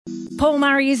Paul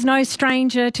Murray is no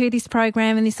stranger to this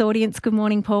program and this audience. Good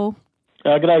morning, Paul.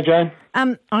 Good day, Jane.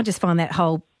 I just find that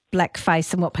whole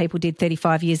blackface and what people did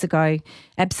 35 years ago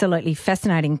absolutely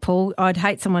fascinating, Paul. I'd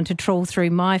hate someone to trawl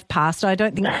through my past. I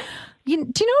don't think... do you know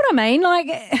what I mean?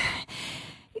 Like,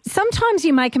 sometimes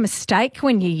you make a mistake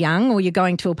when you're young or you're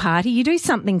going to a party. You do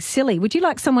something silly. Would you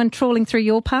like someone trawling through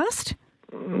your past?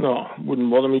 No,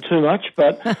 wouldn't bother me too much,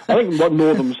 but I think what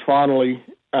Northam's finally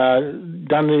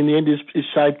done in the end is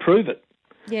say, prove it.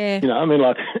 Yeah. You know, I mean,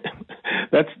 like,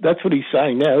 that's what he's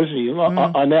saying now, isn't he?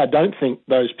 I now don't think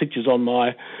those pictures on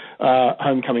my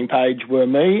homecoming page were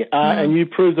me, and you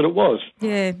proved that it was.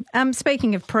 Yeah.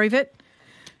 Speaking of prove it,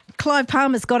 Clive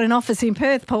Palmer's got an office in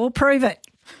Perth, Paul. Prove it.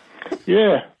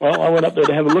 Yeah. Well, I went up there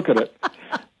to have a look at it.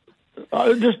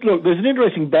 Look, there's an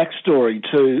interesting backstory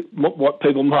to what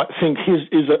people might think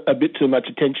is a bit too much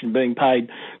attention being paid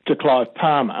to Clive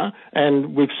Palmer,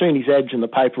 and we've seen his ads in the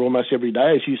paper almost every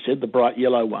day, as you said, the bright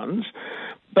yellow ones.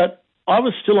 But I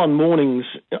was still on mornings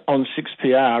on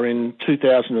 6PR in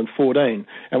 2014,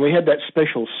 and we had that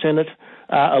special Senate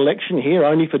election here,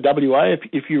 only for WA,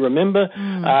 if you remember.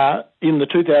 In the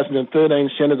 2013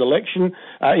 Senate election,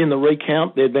 in the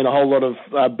recount, there'd been a whole lot of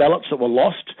ballots that were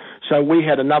lost. So we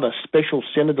had another special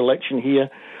Senate election here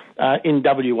in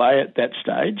WA at that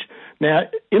stage. Now,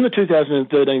 in the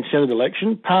 2013 Senate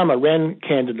election, Palmer ran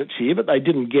candidates here, but they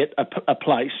didn't get a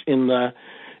place in the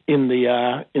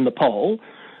poll.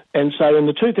 And so in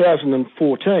the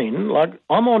 2014, like,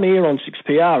 I'm on air on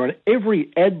 6PR and every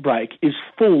ad break is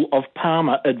full of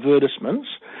Palmer advertisements.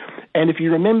 And if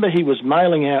you remember, he was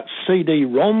mailing out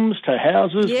CD-ROMs to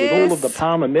houses with all of the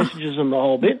Palmer messages and the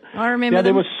whole bit. I remember. Now,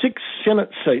 there were 6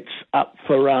 Senate seats up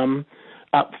for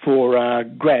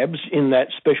grabs in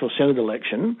that special Senate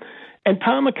election. And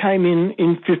Palmer came in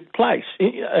 5th place,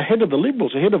 ahead of the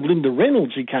Liberals, ahead of Linda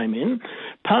Reynolds. He came in.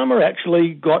 Palmer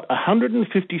actually got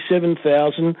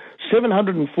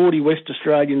 157,740 West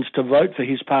Australians to vote for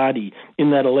his party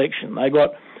in that election. They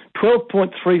got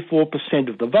 12.34%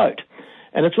 of the vote.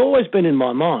 And it's always been in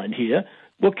my mind here,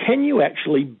 well, can you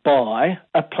actually buy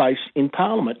a place in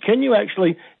Parliament? Can you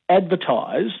actually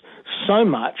advertise so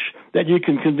much that you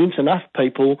can convince enough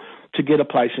people to get a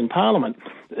place in Parliament?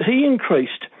 He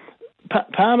increased...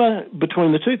 Palmer,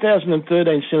 between the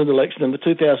 2013 Senate election and the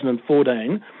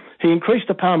 2014, he increased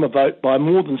the Palmer vote by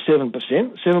more than 7%,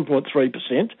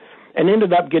 7.3%, and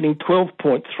ended up getting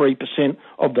 12.3%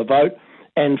 of the vote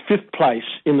and 5th place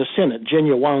in the Senate.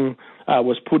 Jenya Wong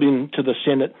was put into the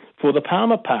Senate for the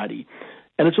Palmer party.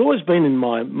 And it's always been in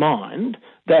my mind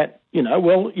that, you know,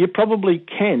 well, you probably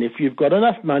can. If you've got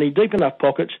enough money, deep enough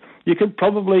pockets, you can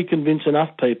probably convince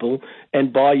enough people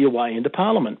and buy your way into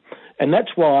Parliament. And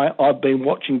that's why I've been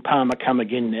watching Palmer come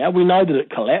again now. We know that it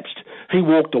collapsed. He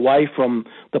walked away from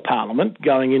the Parliament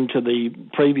going into the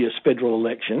previous federal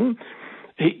election.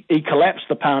 He collapsed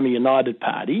the Palmer United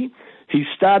Party. He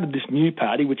started this new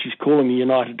party, which he's calling the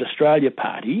United Australia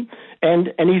Party,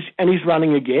 and he's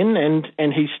running again,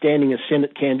 and he's standing as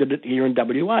Senate candidate here in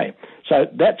WA. So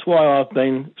that's why I've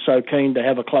been so keen to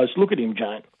have a close look at him,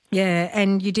 Jane. Yeah,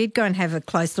 and you did go and have a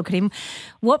close look at him.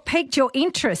 What piqued your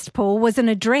interest, Paul, was an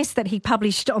address that he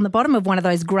published on the bottom of one of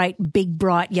those great big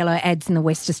bright yellow ads in the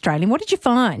West Australian. What did you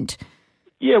find?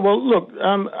 Yeah, well, look,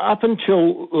 up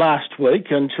until last week,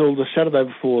 until the Saturday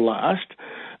before last,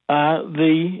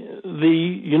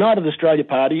 the United Australia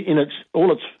Party, in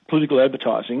all its political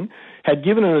advertising, had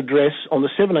given an address on the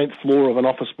 17th floor of an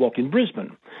office block in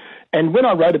Brisbane. And when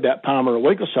I wrote about Palmer a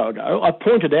week or so ago, I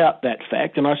pointed out that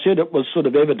fact, and I said it was sort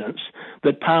of evidence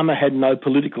that Palmer had no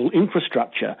political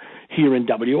infrastructure here in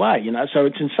WA, you know. So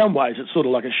it's in some ways it's sort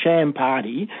of like a sham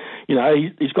party. You know,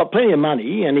 he's got plenty of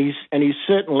money and he's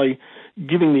certainly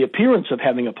giving the appearance of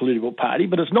having a political party,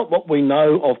 but it's not what we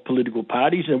know of political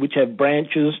parties, and which have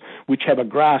branches, which have a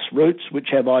grassroots, which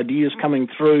have ideas coming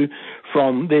through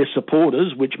from their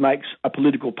supporters, which makes a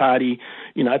political party,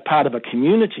 you know, part of a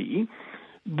community.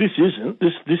 This isn't.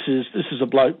 This is a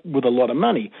bloke with a lot of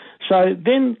money. So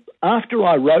then, after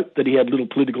I wrote that he had little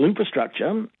political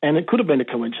infrastructure, and it could have been a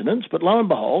coincidence, but lo and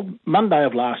behold, Monday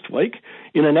of last week,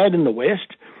 in an ad in the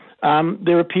West,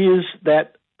 there appears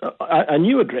that a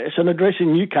new address, an address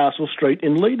in Newcastle Street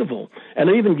in Leederville,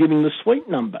 and even giving the suite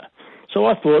number. So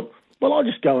I thought, well, I'll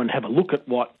just go and have a look at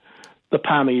what the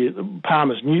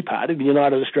Palmer's new party, the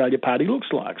United Australia Party,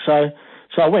 looks like. So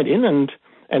I went in and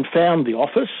found the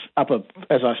office up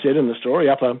as I said in the story,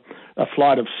 up a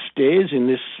flight of stairs in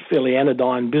this fairly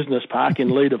anodyne business park in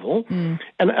Leederville.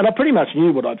 And I pretty much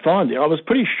knew what I'd find there. I was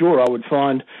pretty sure I would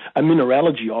find a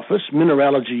mineralogy office.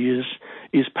 Mineralogy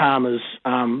is Palmer's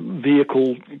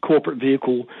corporate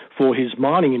vehicle for his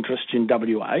mining interests in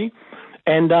WA.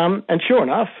 And sure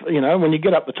enough, when you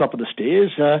get up the top of the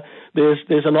stairs,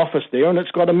 there's an office there, and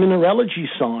it's got a mineralogy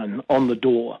sign on the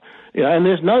door. And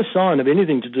there's no sign of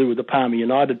anything to do with the Palmer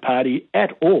United Party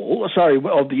at all.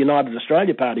 Of the United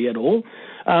Australia Party at all.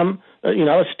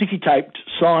 A sticky taped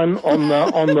sign on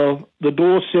the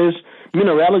door says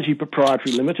Mineralogy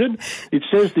Proprietary Limited. It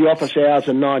says the office hours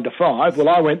are 9 to 5. Well,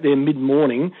 I went there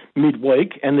mid-morning,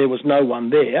 midweek, and there was no one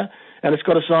there. And it's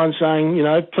got a sign saying,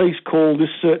 please call this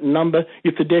certain number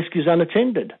if the desk is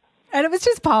unattended. And it was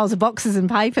just piles of boxes and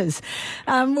papers.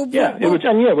 It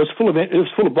was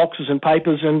full of boxes and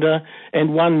papers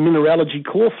and one mineralogy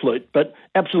core flute, but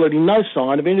absolutely no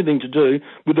sign of anything to do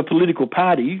with the political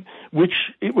party, which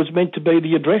it was meant to be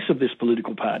the address of this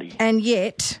political party. And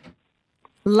yet,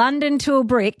 London to a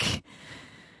brick,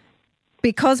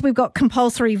 because we've got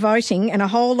compulsory voting and a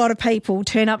whole lot of people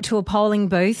turn up to a polling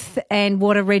booth and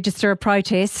want to register a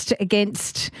protest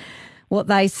against what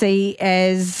they see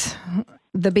as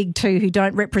the big two who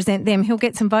don't represent them, he'll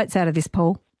get some votes out of this,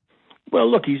 Paul. Well,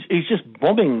 look, he's just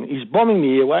bombing. He's bombing the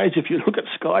airwaves. If you look at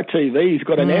Sky TV, he's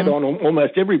got an ad on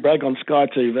almost every break on Sky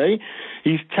TV.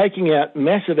 He's taking out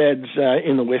massive ads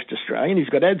in the West Australian. He's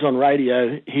got ads on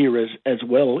radio here as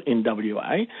well in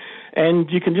WA. And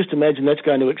you can just imagine that's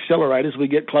going to accelerate as we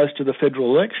get close to the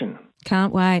federal election.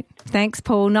 Can't wait. Thanks,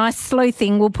 Paul. Nice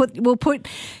sleuthing. We'll put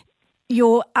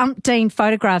your umpteen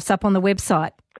photographs up on the website.